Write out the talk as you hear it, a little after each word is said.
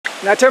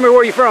Now tell me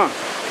where you're from.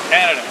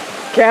 Canada.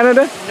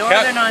 Canada?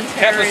 Northern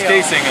Ontario.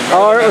 Casing in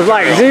Oh, it was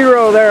like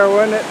 0 there,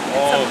 wasn't it?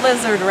 It's a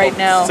blizzard right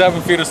now.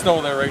 7 feet of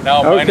snow there right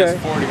now, Okay. minus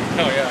 40.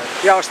 Oh yeah.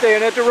 Y'all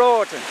staying at the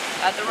Royalton?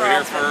 At the We're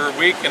here for a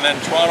week and then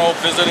Toronto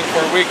visiting for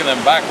a week and then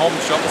back home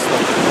to shovel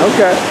snow.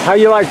 Okay. How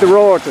you like the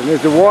Royalton?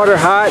 Is the water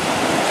hot?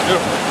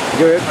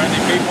 Beautiful. Good.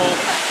 Friendly people,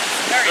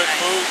 Very good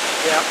nice. food.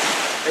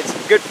 Yeah. It's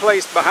a good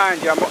place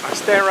behind you. I'm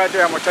standing right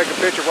there. I'm going to take a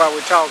picture while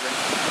we're talking.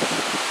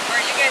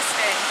 Where are you guys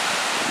staying?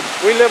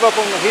 We live up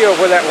on the hill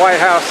where that White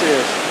House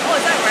is. Oh,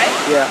 is that right?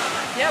 Yeah.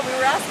 Yeah, we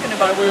were asking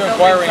about We were the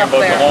inquiring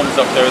buildings about the homes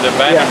up there, the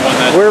abandoned one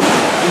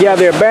that... Yeah,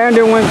 the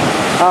abandoned one.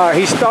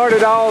 He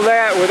started all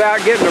that without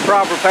getting the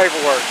proper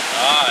paperwork.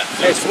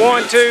 It's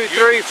 1, 2,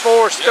 3,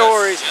 4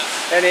 stories,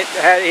 and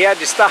he had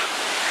to stop.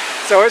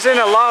 So it's in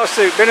a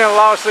lawsuit, been in a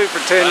lawsuit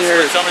for 10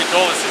 years. That's what somebody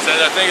told us. He said,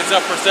 I think it's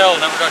up for sale,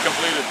 never got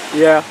completed.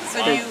 Yeah.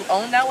 So do you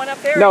own that one up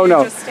there? No, or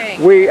no. Just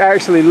staying? We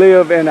actually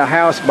live in a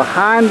house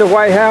behind the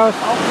White House.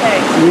 Okay.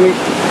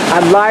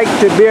 I'd like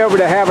to be able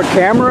to have a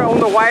camera on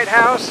the White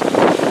House,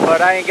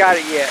 but I ain't got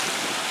it yet.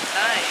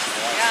 Nice.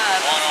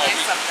 Yeah, that's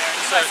nice up there.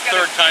 It's our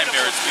third time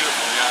here. It's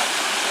beautiful, yeah.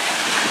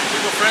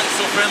 People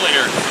so friendly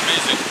here. It's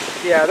amazing.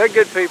 Yeah, they're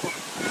good people.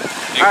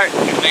 All right.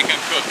 They can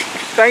cook.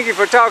 Thank you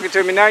for talking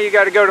to me. Now you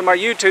got to go to my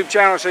YouTube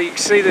channel so you can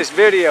see this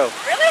video.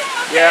 Really?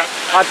 Okay. Yeah,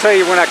 I'll tell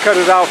you when I cut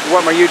it off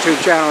what my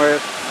YouTube channel is.